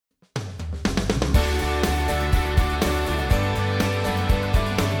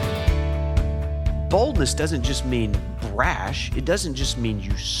boldness doesn't just mean brash. It doesn't just mean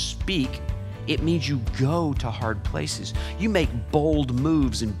you speak. It means you go to hard places. You make bold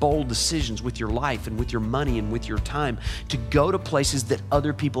moves and bold decisions with your life and with your money and with your time to go to places that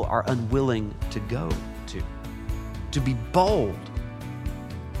other people are unwilling to go to. To be bold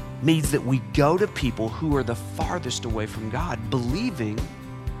means that we go to people who are the farthest away from God, believing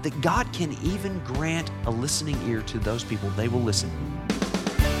that God can even grant a listening ear to those people. They will listen.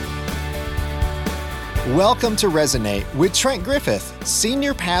 Welcome to Resonate with Trent Griffith,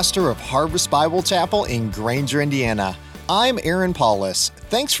 Senior Pastor of Harvest Bible Chapel in Granger, Indiana. I'm Aaron Paulus.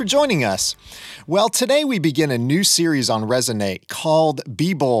 Thanks for joining us. Well, today we begin a new series on Resonate called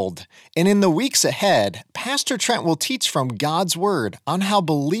Be Bold. And in the weeks ahead, Pastor Trent will teach from God's Word on how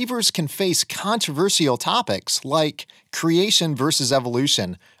believers can face controversial topics like creation versus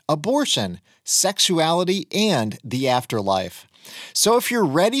evolution, abortion, sexuality, and the afterlife. So if you're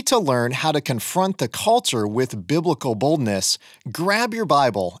ready to learn how to confront the culture with biblical boldness, grab your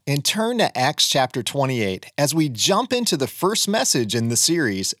Bible and turn to Acts chapter 28 as we jump into the first message in the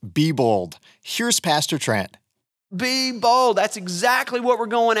series, Be Bold. Here's Pastor Trent. Be bold. That's exactly what we're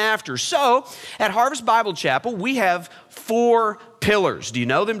going after. So at Harvest Bible Chapel, we have 4 pillars. Do you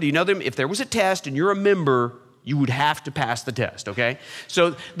know them? Do you know them? If there was a test and you're a member, you would have to pass the test, okay?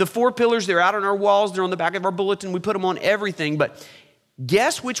 So the 4 pillars, they're out on our walls, they're on the back of our bulletin, we put them on everything, but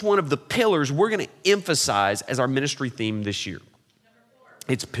guess which one of the pillars we're gonna emphasize as our ministry theme this year?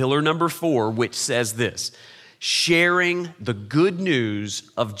 It's pillar number 4, which says this: sharing the good news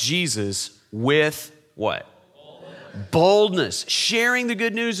of Jesus with what? Boldness. Sharing the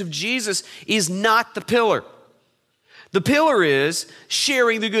good news of Jesus is not the pillar. The pillar is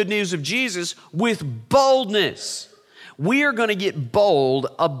sharing the good news of Jesus with boldness. We are going to get bold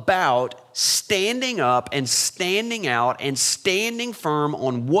about standing up and standing out and standing firm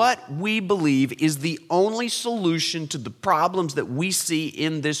on what we believe is the only solution to the problems that we see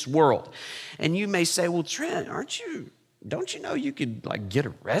in this world. And you may say, well, Trent, don't you know you could get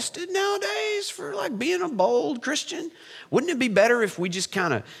arrested nowadays for being a bold Christian? Wouldn't it be better if we just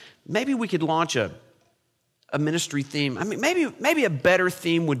maybe we could launch a ministry theme? I mean, maybe a better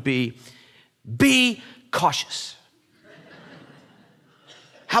theme would be cautious.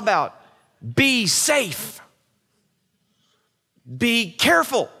 How about be safe? Be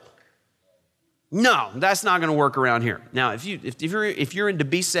careful. No, that's not going to work around here. Now, if you're into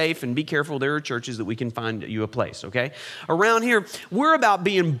be safe and be careful, there are churches that we can find you a place, okay? Around here, we're about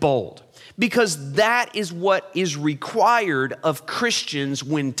being bold because that is what is required of Christians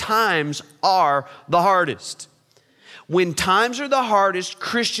when times are the hardest. When times are the hardest,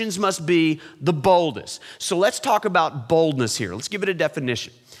 Christians must be the boldest. So let's talk about boldness here. Let's give it a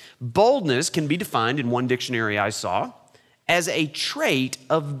definition. Boldness can be defined in one dictionary I saw as a trait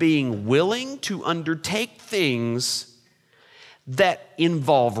of being willing to undertake things that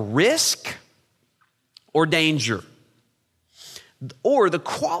involve risk or danger, or the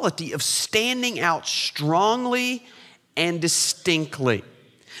quality of standing out strongly and distinctly.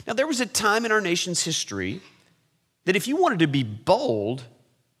 Now, there was a time in our nation's history that if you wanted to be bold,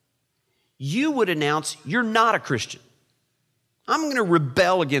 you would announce, you're not a Christian. I'm going to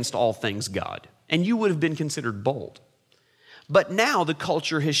rebel against all things God. And you would have been considered bold. But now the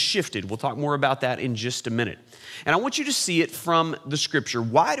culture has shifted. We'll talk more about that in just a minute. And I want you to see it from the scripture.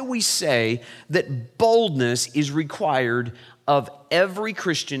 Why do we say that boldness is required of every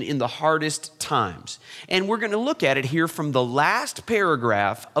Christian in the hardest times? And we're going to look at it here from the last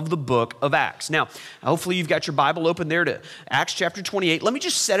paragraph of the book of Acts. Now, hopefully you've got your Bible open there to Acts chapter 28. Let me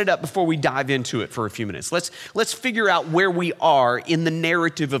just set it up before we dive into it for a few minutes. Let's figure out where we are in the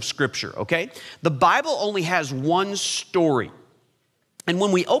narrative of Scripture, okay? The Bible only has one story. And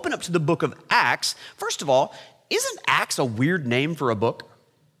when we open up to the book of Acts, first of all, isn't Acts a weird name for a book?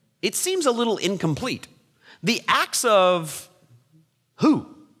 It seems a little incomplete. The Acts of who?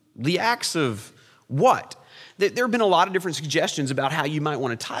 The Acts of what? There have been a lot of different suggestions about how you might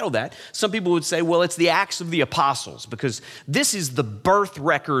want to title that. Some people would say, well, it's the Acts of the Apostles, because this is the birth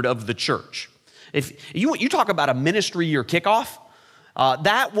record of the church. If you talk about a ministry year kickoff,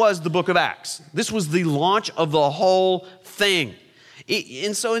 that was the book of Acts. This was the launch of the whole thing.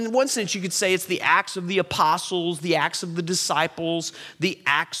 And so in one sense, you could say it's the Acts of the Apostles, the Acts of the Disciples, the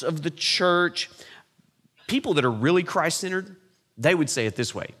Acts of the church. People that are really Christ-centered, they would say it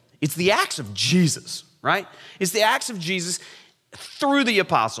this way. It's the Acts of Jesus, right? It's the Acts of Jesus through the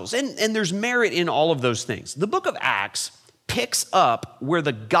apostles. And there's merit in all of those things. The book of Acts picks up where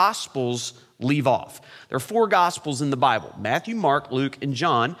the Gospels leave off. There are 4 Gospels in the Bible: Matthew, Mark, Luke, and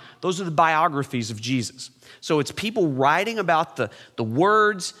John. Those are the biographies of Jesus. So it's people writing about the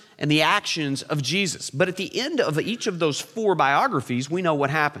words and the actions of Jesus. But at the end of each of those 4 biographies, we know what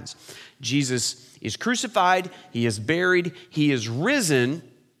happens. Jesus is crucified, he is buried, he is risen.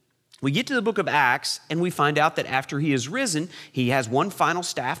 We get to the book of Acts, and we find out that after he is risen, he has one final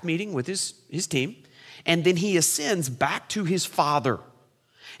staff meeting with his team, and then he ascends back to his Father.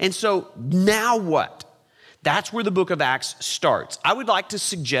 And so now what? That's where the book of Acts starts. I would like to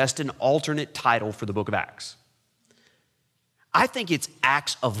suggest an alternate title for the book of Acts. I think it's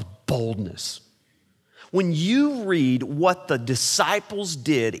Acts of Boldness. When you read what the disciples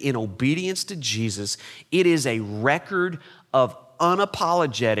did in obedience to Jesus, it is a record of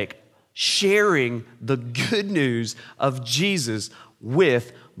unapologetic sharing the good news of Jesus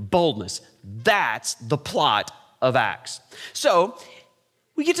with boldness. That's the plot of Acts. So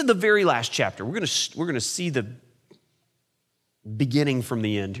we get to the very last chapter. We're going to see the beginning from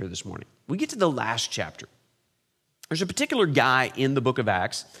the end here this morning. We get to the last chapter. There's a particular guy in the book of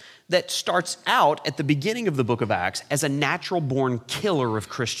Acts that starts out at the beginning of the book of Acts as a natural-born killer of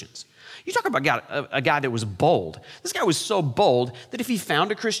Christians. You talk about a guy that was bold. This guy was so bold that if he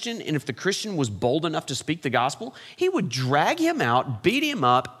found a Christian and if the Christian was bold enough to speak the gospel, he would drag him out, beat him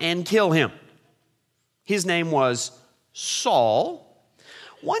up, and kill him. His name was Saul.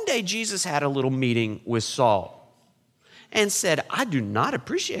 One day, Jesus had a little meeting with Saul and said, I do not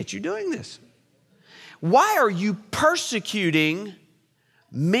appreciate you doing this. Why are you persecuting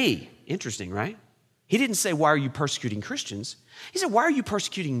me? Interesting, right? He didn't say, why are you persecuting Christians? He said, why are you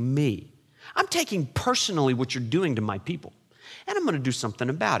persecuting me? I'm taking personally what you're doing to my people, and I'm going to do something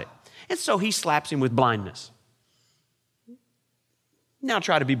about it. And so he slaps him with blindness. Now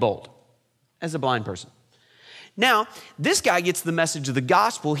try to be bold as a blind person. Now, this guy gets the message of the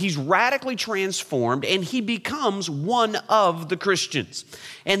gospel. He's radically transformed, and he becomes one of the Christians.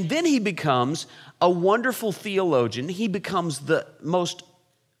 And then he becomes a wonderful theologian. He becomes the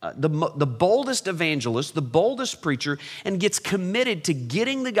boldest evangelist, the boldest preacher, and gets committed to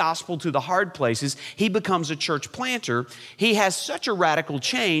getting the gospel to the hard places. He becomes a church planter. He has such a radical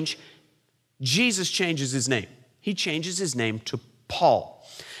change, Jesus changes his name. He changes his name to Paul.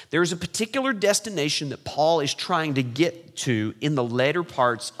 There's a particular destination that Paul is trying to get to in the later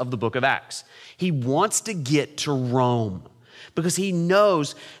parts of the book of Acts. He wants to get to Rome because he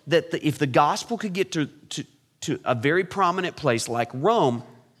knows that if the gospel could get to a very prominent place like Rome,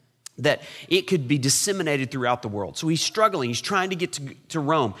 that it could be disseminated throughout the world. So he's struggling. He's trying to get to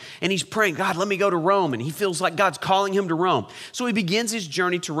Rome. And he's praying, God, let me go to Rome. And he feels like God's calling him to Rome. So he begins his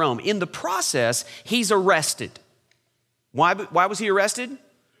journey to Rome. In the process, he's arrested. Why was he arrested?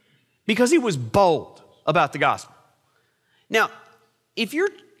 Because he was bold about the gospel. Now, if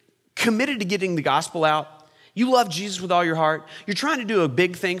you're committed to getting the gospel out, you love Jesus with all your heart, you're trying to do a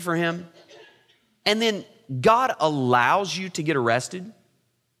big thing for him, and then God allows you to get arrested,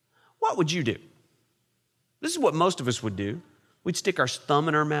 what would you do? This is what most of us would do. We'd stick our thumb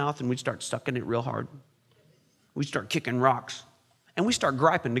in our mouth and we'd start sucking it real hard. We'd start kicking rocks and we start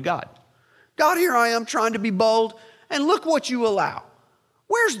griping to God. God, here I am trying to be bold, and look what you allow.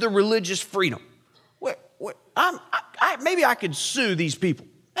 Where's the religious freedom? Maybe I could sue these people.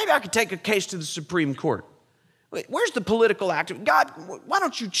 Maybe I could take a case to the Supreme Court. Where's the political activity? God, why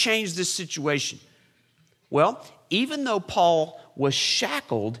don't you change this situation? Well, even though Paul was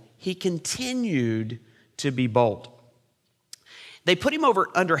shackled, he continued to be bold. They put him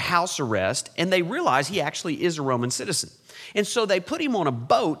under house arrest, and they realize he actually is a Roman citizen. And so they put him on a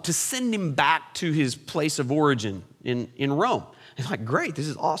boat to send him back to his place of origin in Rome. They're like, great, this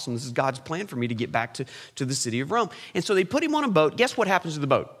is awesome. This is God's plan for me to get back to the city of Rome. And so they put him on a boat. Guess what happens to the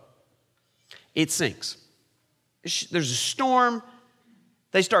boat? It sinks. There's a storm.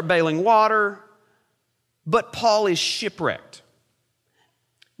 They start bailing water. But Paul is shipwrecked.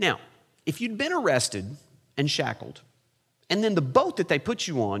 Now, if you'd been arrested and shackled, and then the boat that they put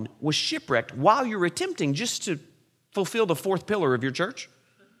you on was shipwrecked while you're attempting just to fulfill the fourth pillar of your church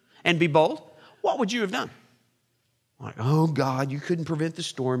and be bold, what would you have done? Like, oh God, you couldn't prevent the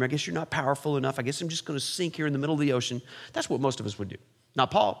storm. I guess you're not powerful enough. I guess I'm just going to sink here in the middle of the ocean. That's what most of us would do.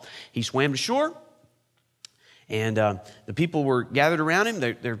 Not Paul. He swam to shore, and the people were gathered around him.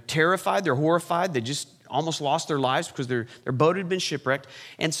 They're terrified. They're horrified. They just almost lost their lives because their boat had been shipwrecked.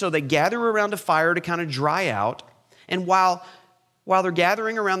 And so they gather around a fire to kind of dry out. And while they're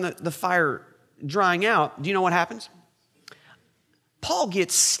gathering around the fire drying out, do you know what happens? Paul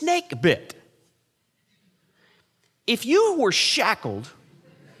gets snake bit. If you were shackled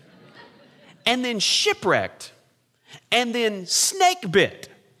and then shipwrecked and then snake bit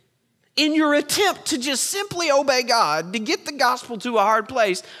in your attempt to just simply obey God, to get the gospel to a hard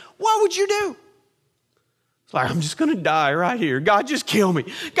place, what would you do? It's like, I'm just going to die right here. God, just kill me.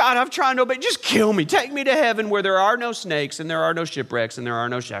 God, I'm trying to obey. Just kill me. Take me to heaven where there are no snakes and there are no shipwrecks and there are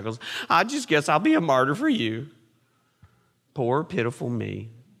no shackles. I just guess I'll be a martyr for you. Poor, pitiful me.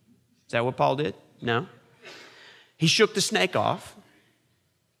 Is that what Paul did? No. He shook the snake off.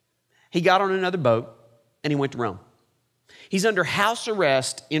 He got on another boat and he went to Rome. He's under house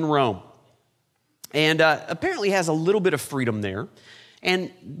arrest in Rome and apparently has a little bit of freedom there.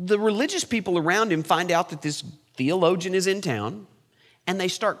 And the religious people around him find out that this theologian is in town, and they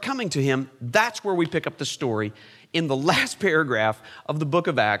start coming to him. That's where we pick up the story in the last paragraph of the book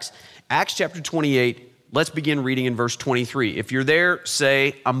of Acts, Acts chapter 28. Let's begin reading in verse 23. If you're there,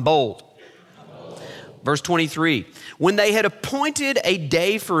 say, I'm bold. Verse 23, when they had appointed a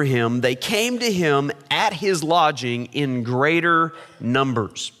day for him, they came to him at his lodging in greater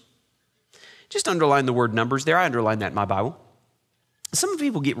numbers. Just underline the word numbers there. I underline that in my Bible. Some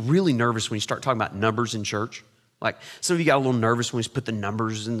people get really nervous when you start talking about numbers in church. Like some of you got a little nervous when you put the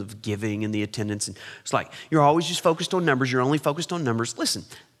numbers and the giving and the attendance. And it's like, you're always just focused on numbers. You're only focused on numbers. Listen,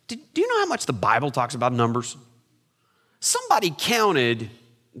 do you know how much the Bible talks about numbers? Somebody counted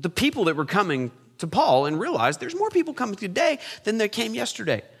the people that were coming to Paul and realized there's more people coming today than there came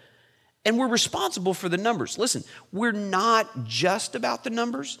yesterday. And we're responsible for the numbers. Listen, we're not just about the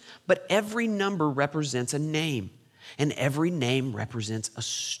numbers, but every number represents a name. And every name represents a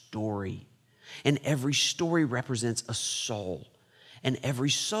story. And every story represents a soul. And every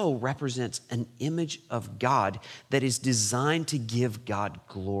soul represents an image of God that is designed to give God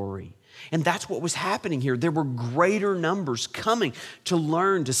glory. And that's what was happening here. There were greater numbers coming to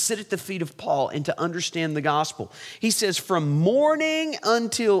learn, to sit at the feet of Paul and to understand the gospel. He says, from morning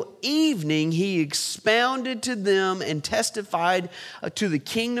until evening, he expounded to them and testified to the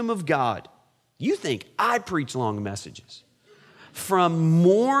kingdom of God. You think I preach long messages. From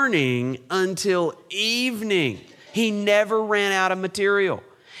morning until evening, he never ran out of material.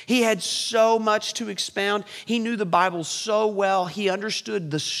 He had so much to expound. He knew the Bible so well. He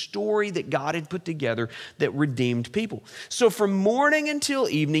understood the story that God had put together that redeemed people. So from morning until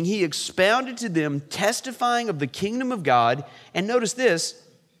evening, he expounded to them, testifying of the kingdom of God. And notice this,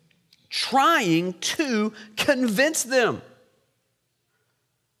 trying to convince them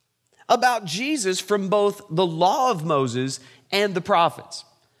about Jesus from both the law of Moses and the prophets.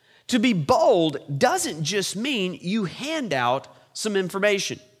 To be bold doesn't just mean you hand out some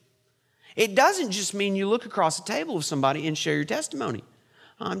information. It doesn't just mean you look across the table with somebody and share your testimony.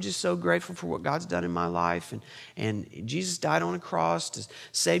 I'm just so grateful for what God's done in my life, and Jesus died on a cross to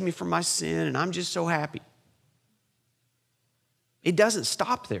save me from my sin, and I'm just so happy. It doesn't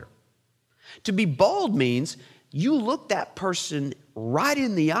stop there. To be bold means you look that person right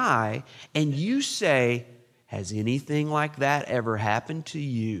in the eye and you say, has anything like that ever happened to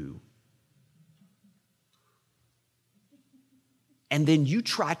you? And then you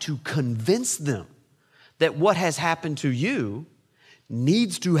try to convince them that what has happened to you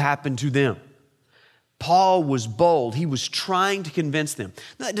needs to happen to them. Paul was bold. He was trying to convince them.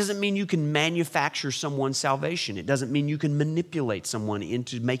 That doesn't mean you can manufacture someone's salvation. It doesn't mean you can manipulate someone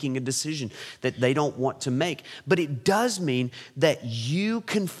into making a decision that they don't want to make. But it does mean that you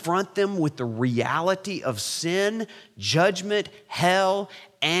confront them with the reality of sin, judgment, hell,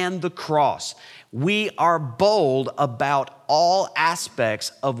 and the cross. We are bold about all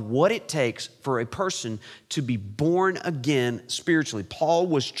aspects of what it takes for a person to be born again spiritually. Paul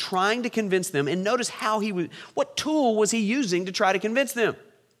was trying to convince them, and notice what tool was he using to try to convince them?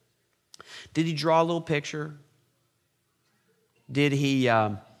 Did he draw a little picture? Did he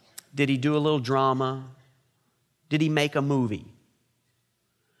do a little drama? Did he make a movie?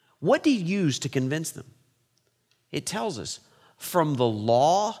 What did he use to convince them? It tells us from the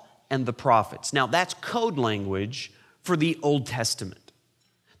law and the prophets. Now, that's code language for the Old Testament.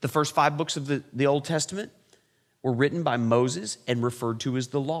 The first 5 books of the Old Testament were written by Moses and referred to as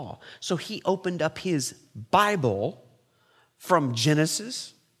the law. So he opened up his Bible from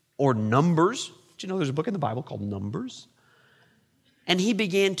Genesis or Numbers. Did you know there's a book in the Bible called Numbers? And he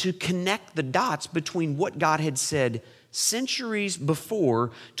began to connect the dots between what God had said centuries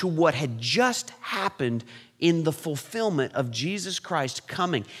before to what had just happened in the fulfillment of Jesus Christ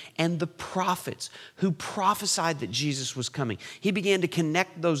coming and the prophets who prophesied that Jesus was coming. He began to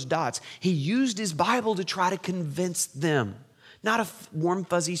connect those dots. He used his Bible to try to convince them, not a warm,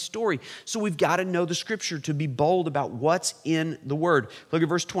 fuzzy story. So we've got to know the scripture to be bold about what's in the word. Look at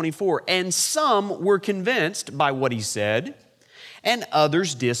verse 24. And some were convinced by what he said, and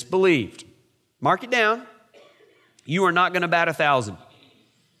others disbelieved. Mark it down. you are not going to bat 1,000.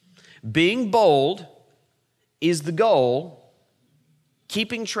 Being bold is the goal.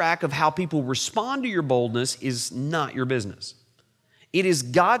 Keeping track of how people respond to your boldness is not your business. It is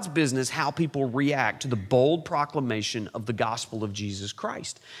God's business how people react to the bold proclamation of the gospel of Jesus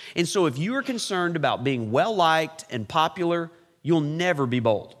Christ. And so if you are concerned about being well-liked and popular, you'll never be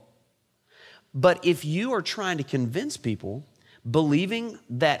bold. But if you are trying to convince people, believing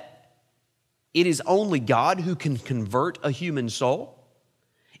that it is only God who can convert a human soul,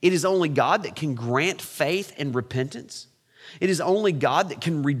 it is only God that can grant faith and repentance, it is only God that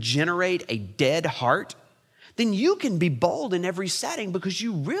can regenerate a dead heart, then you can be bold in every setting because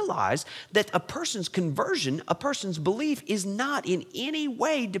you realize that a person's conversion, a person's belief is not in any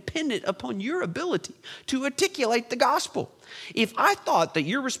way dependent upon your ability to articulate the gospel. If I thought that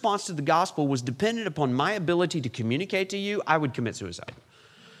your response to the gospel was dependent upon my ability to communicate to you, I would commit suicide.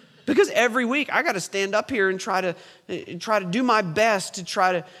 Because every week I got to stand up here and try to do my best to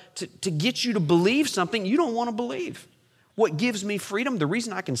try to get you to believe something you don't want to believe. What gives me freedom, the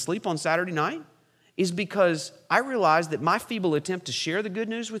reason I can sleep on Saturday night, is because I realize that my feeble attempt to share the good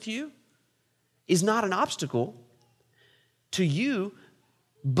news with you is not an obstacle to you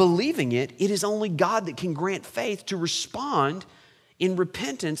believing it. It is only God that can grant faith to respond in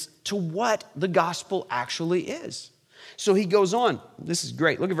repentance to what the gospel actually is. So he goes on. This is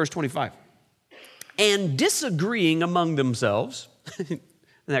great. Look at verse 25. And disagreeing among themselves, isn't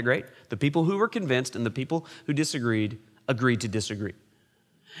that great? The people who were convinced and the people who disagreed agreed to disagree.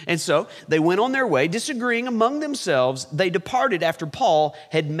 And so they went on their way, disagreeing among themselves. They departed after Paul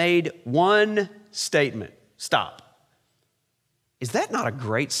had made one statement. Stop. Is that not a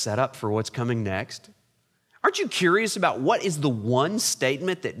great setup for what's coming next? Aren't you curious about what is the one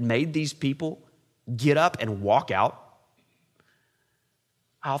statement that made these people get up and walk out?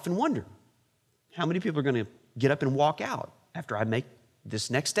 I often wonder, how many people are going to get up and walk out after I make this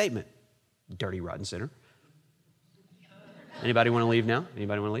next statement? Dirty, rotten sinner. Anybody want to leave now?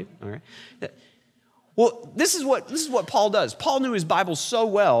 Anybody want to leave? All right. Well, this is what Paul does. Paul knew his Bible so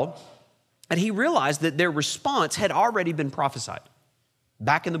well, and he realized that their response had already been prophesied.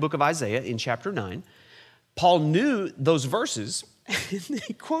 Back in the book of Isaiah in chapter 9, Paul knew those verses, and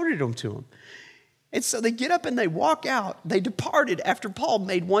he quoted them to him. And so they get up and they walk out. They departed after Paul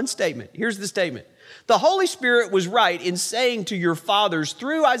made one statement. Here's the statement. The Holy Spirit was right in saying to your fathers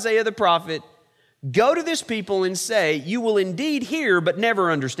through Isaiah the prophet, go to this people and say, you will indeed hear but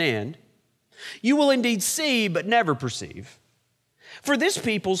never understand. You will indeed see but never perceive. For this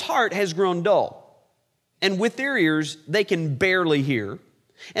people's heart has grown dull, and with their ears they can barely hear,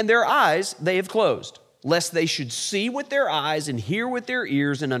 and their eyes they have closed, lest they should see with their eyes and hear with their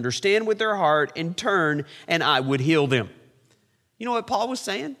ears and understand with their heart and turn, and I would heal them. You know what Paul was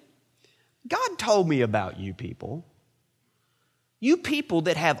saying? God told me about you people. You people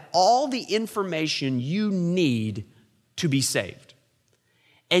that have all the information you need to be saved,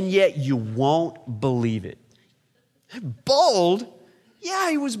 and yet you won't believe it. Bold?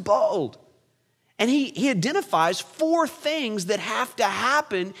 Yeah, he was bold. And he identifies 4 things that have to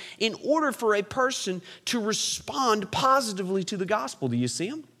happen in order for a person to respond positively to the gospel. Do you see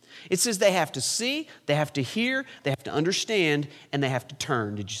them? It says they have to see, they have to hear, they have to understand, and they have to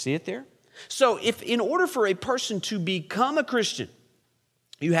turn. Did you see it there? So if in order for a person to become a Christian,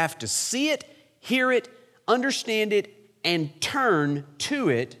 you have to see it, hear it, understand it, and turn to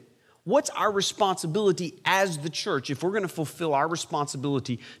it, what's our responsibility as the church if we're going to fulfill our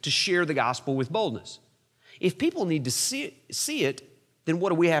responsibility to share the gospel with boldness? If people need to see it, then what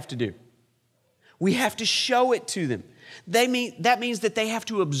do we have to do? We have to show it to them. That means that they have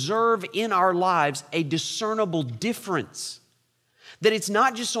to observe in our lives a discernible difference. That it's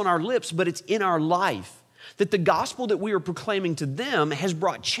not just on our lips, but it's in our life. That the gospel that we are proclaiming to them has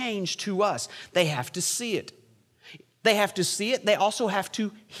brought change to us. They have to see it. They have to see it. They also have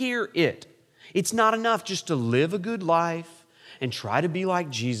to hear it. It's not enough just to live a good life and try to be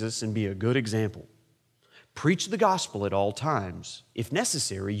like Jesus and be a good example. Preach the gospel at all times. If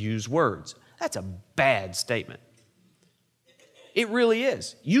necessary, use words. That's a bad statement. It really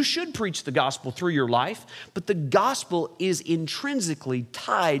is. You should preach the gospel through your life, but the gospel is intrinsically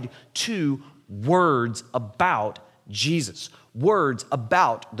tied to words about Jesus, words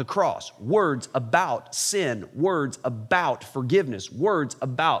about the cross, words about sin, words about forgiveness, words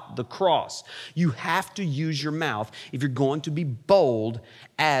about the cross. You have to use your mouth if you're going to be bold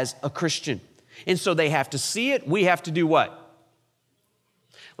as a Christian. And so they have to see it. We have to do what?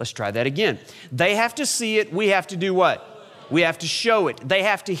 Let's try that again. They have to see it. We have to do what? We have to show it. They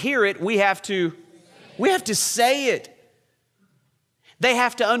have to hear it. We have to say it. They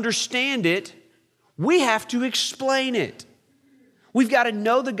have to understand it. We have to explain it. We've got to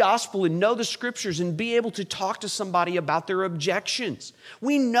know the gospel and know the scriptures and be able to talk to somebody about their objections.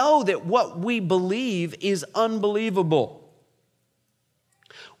 We know that what we believe is unbelievable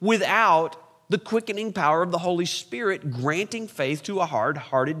without the quickening power of the Holy Spirit granting faith to a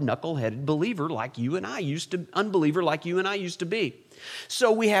hard-hearted, knuckle-headed believer like you and I used to, unbeliever like you and I used to be.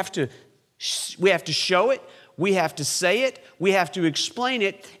 So we have to show it, we have to say it, we have to explain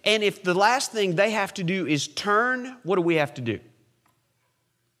it, and if the last thing they have to do is turn, what do we have to do?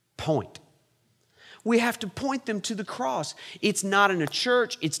 Point. We have to point them to the cross. It's not in a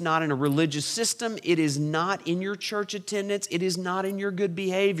church. It's not in a religious system. It is not in your church attendance. It is not in your good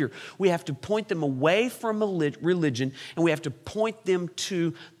behavior. We have to point them away from religion, and we have to point them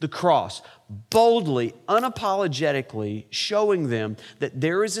to the cross, boldly, unapologetically showing them that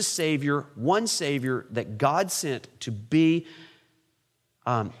there is a Savior, one Savior that God sent to be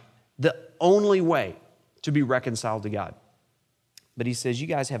the only way to be reconciled to God. But he says, you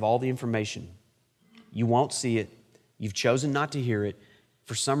guys have all the information. You won't see it. You've chosen not to hear it.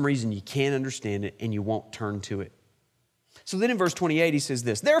 For some reason, you can't understand it, and you won't turn to it. So then in verse 28, he says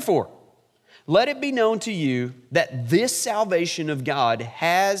this, therefore, let it be known to you that this salvation of God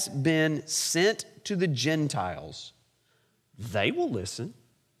has been sent to the Gentiles. They will listen.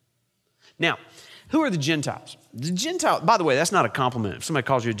 Now, who are the Gentiles? The Gentile, by the way, that's not a compliment. If somebody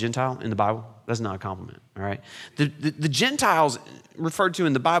calls you a Gentile in the Bible, that's not a compliment, all right? The Gentiles referred to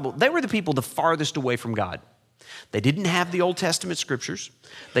in the Bible, they were the people the farthest away from God. They didn't have the Old Testament scriptures.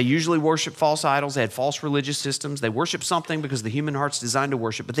 They usually worshiped false idols. They had false religious systems. They worshiped something because the human heart's designed to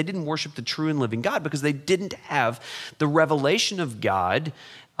worship, but they didn't worship the true and living God because they didn't have the revelation of God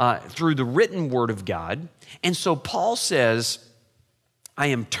through the written word of God. And so Paul says, I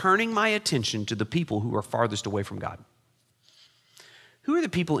am turning my attention to the people who are farthest away from God. Who are the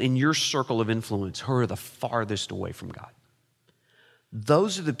people in your circle of influence who are the farthest away from God?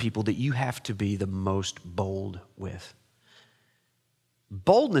 Those are the people that you have to be the most bold with.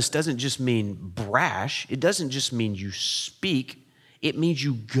 Boldness doesn't just mean brash. It doesn't just mean you speak. It means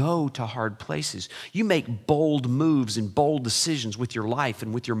you go to hard places. You make bold moves and bold decisions with your life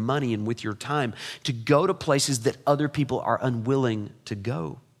and with your money and with your time to go to places that other people are unwilling to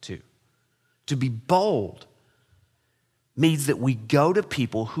go to. To be bold means that we go to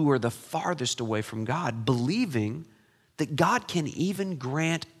people who are the farthest away from God, believing that God can even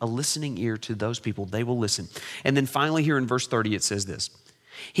grant a listening ear to those people. They will listen. And then finally here in verse 30, it says this.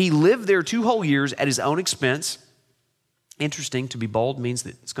 He lived there 2 whole years at his own expense. Interesting, to be bold means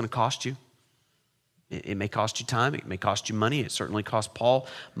that it's going to cost you. It may cost you time. It may cost you money. It certainly cost Paul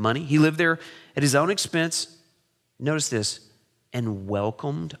money. He lived there at his own expense. Notice this, and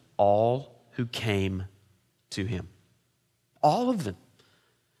welcomed all who came to him. All of them.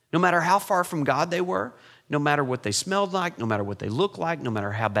 No matter how far from God they were, no matter what they smelled like, no matter what they looked like, no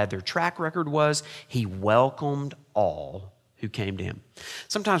matter how bad their track record was, he welcomed all who came to him.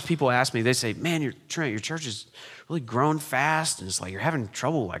 Sometimes people ask me, they say, man, Trent, your church is really grown fast, and it's like you're having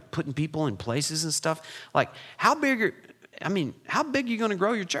trouble like putting people in places and stuff. Like, how big are you going to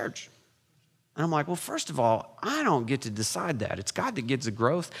grow your church? And I'm like, well, first of all, I don't get to decide that. It's God that gives the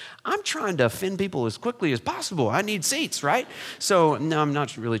growth. I'm trying to offend people as quickly as possible. I need seats, right? So no, I'm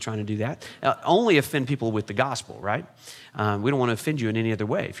not really trying to do that. Only offend people with the gospel, right? We don't want to offend you in any other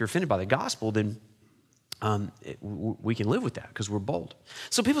way. If you're offended by the gospel, then we can live with that because we're bold.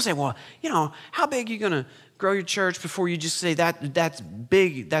 So people say, well, how big are you going to grow your church before you just say that's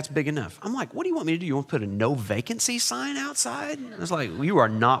big enough? I'm like, what do you want me to do? You want to put a no vacancy sign outside? It's like, you are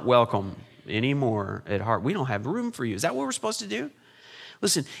not welcome anymore at Heart. We don't have room for you. Is that what we're supposed to do?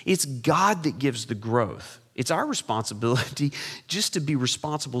 Listen, it's God that gives the growth. It's our responsibility just to be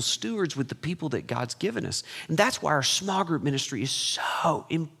responsible stewards with the people that God's given us. And that's why our small group ministry is so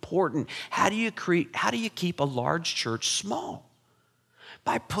important. How do you keep a large church small?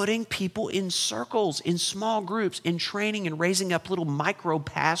 By putting people in circles, in small groups, in training and raising up little micro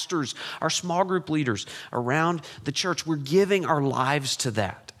pastors, our small group leaders around the church. We're giving our lives to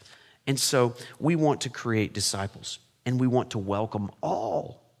that. And so we want to create disciples, and we want to welcome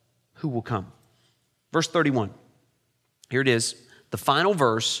all who will come. Verse 31, here it is, the final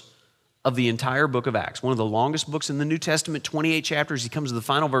verse of the entire book of Acts, one of the longest books in the New Testament, 28 chapters. He comes to the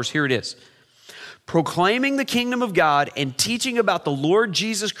final verse, here it is. Proclaiming the kingdom of God and teaching about the Lord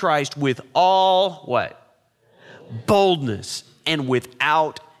Jesus Christ with all, what? Boldness and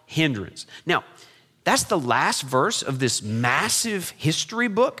without hindrance. Now, that's the last verse of this massive history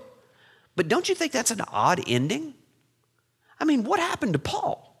book. But don't you think that's an odd ending? I mean, what happened to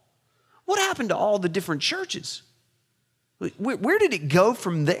Paul? What happened to all the different churches? Where did it go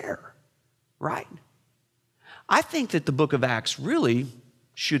from there, right? I think that the book of Acts really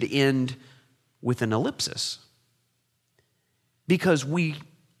should end with an ellipsis. Because we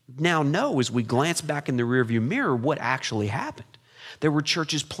now know, as we glance back in the rearview mirror, what actually happened. There were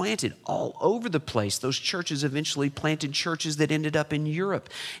churches planted all over the place. Those churches eventually planted churches that ended up in Europe.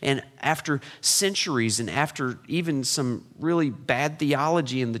 And after centuries and after even some really bad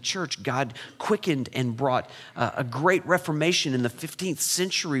theology in the church, God quickened and brought a great reformation in the 15th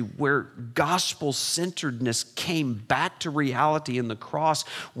century where gospel-centeredness came back to reality, and the cross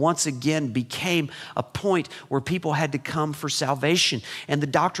once again became a point where people had to come for salvation. And the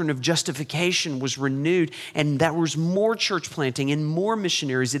doctrine of justification was renewed, and there was more church planting and more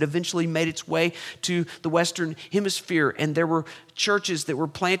missionaries. It eventually made its way to the Western Hemisphere, and there were churches that were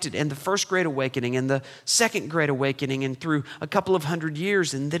planted in the First Great Awakening and the Second Great Awakening, and through a couple of hundred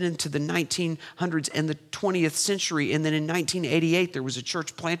years, and then into the 1900s and the 20th century. And then in 1988, there was a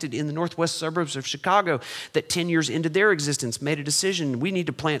church planted in the northwest suburbs of Chicago that 10 years into their existence made a decision, we need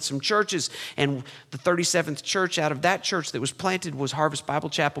to plant some churches. And the 37th church out of that church that was planted was Harvest Bible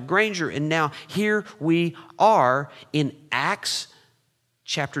Chapel Granger. And now here we are in Acts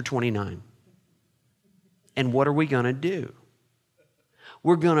chapter 29. And what are we going to do?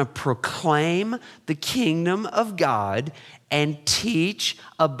 We're going to proclaim the kingdom of God and teach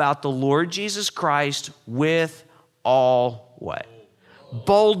about the Lord Jesus Christ with all what?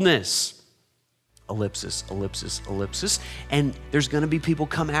 Boldness. Ellipsis, ellipsis, ellipsis. And there's going to be people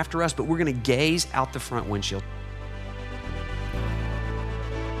come after us, but we're going to gaze out the front windshield.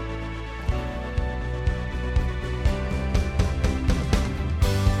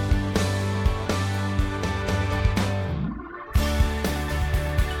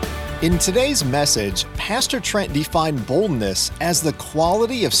 In today's message, Pastor Trent defined boldness as the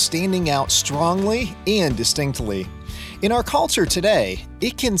quality of standing out strongly and distinctly. In our culture today,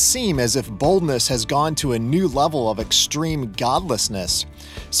 it can seem as if boldness has gone to a new level of extreme godlessness.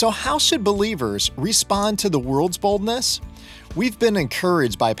 So how should believers respond to the world's boldness? We've been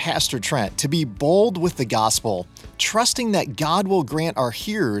encouraged by Pastor Trent to be bold with the gospel, trusting that God will grant our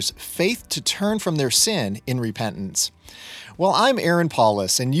hearers faith to turn from their sin in repentance. Well, I'm Aaron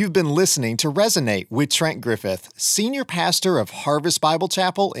Paulus, and you've been listening to Resonate with Trent Griffith, Senior Pastor of Harvest Bible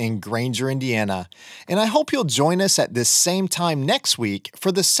Chapel in Granger, Indiana. And I hope you'll join us at this same time next week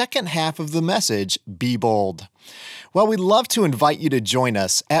for the second half of the message, Be Bold. Well, we'd love to invite you to join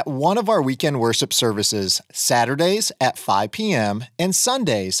us at one of our weekend worship services, Saturdays at 5 p.m. and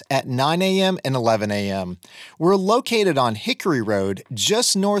Sundays at 9 a.m. and 11 a.m. We're located on Hickory Road,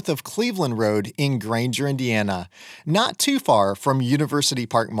 just north of Cleveland Road in Granger, Indiana, not too far from University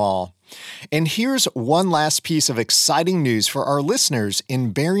Park Mall. And here's one last piece of exciting news for our listeners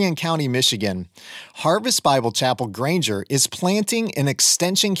in Berrien County, Michigan. Harvest Bible Chapel Granger is planting an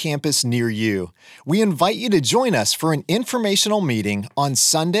extension campus near you. We invite you to join us for an informational meeting on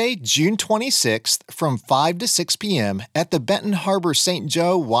Sunday, June 26th from 5 to 6 p.m. at the Benton Harbor St.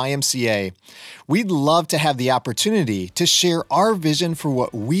 Joe YMCA. We'd love to have the opportunity to share our vision for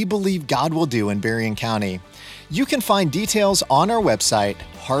what we believe God will do in Berrien County. You can find details on our website,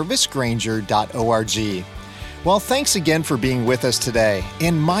 harvestgranger.org. Well, thanks again for being with us today,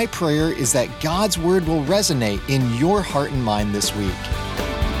 and my prayer is that God's Word will resonate in your heart and mind this week.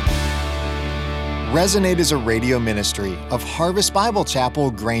 Resonate is a radio ministry of Harvest Bible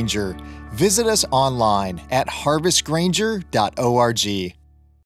Chapel Granger. Visit us online at harvestgranger.org.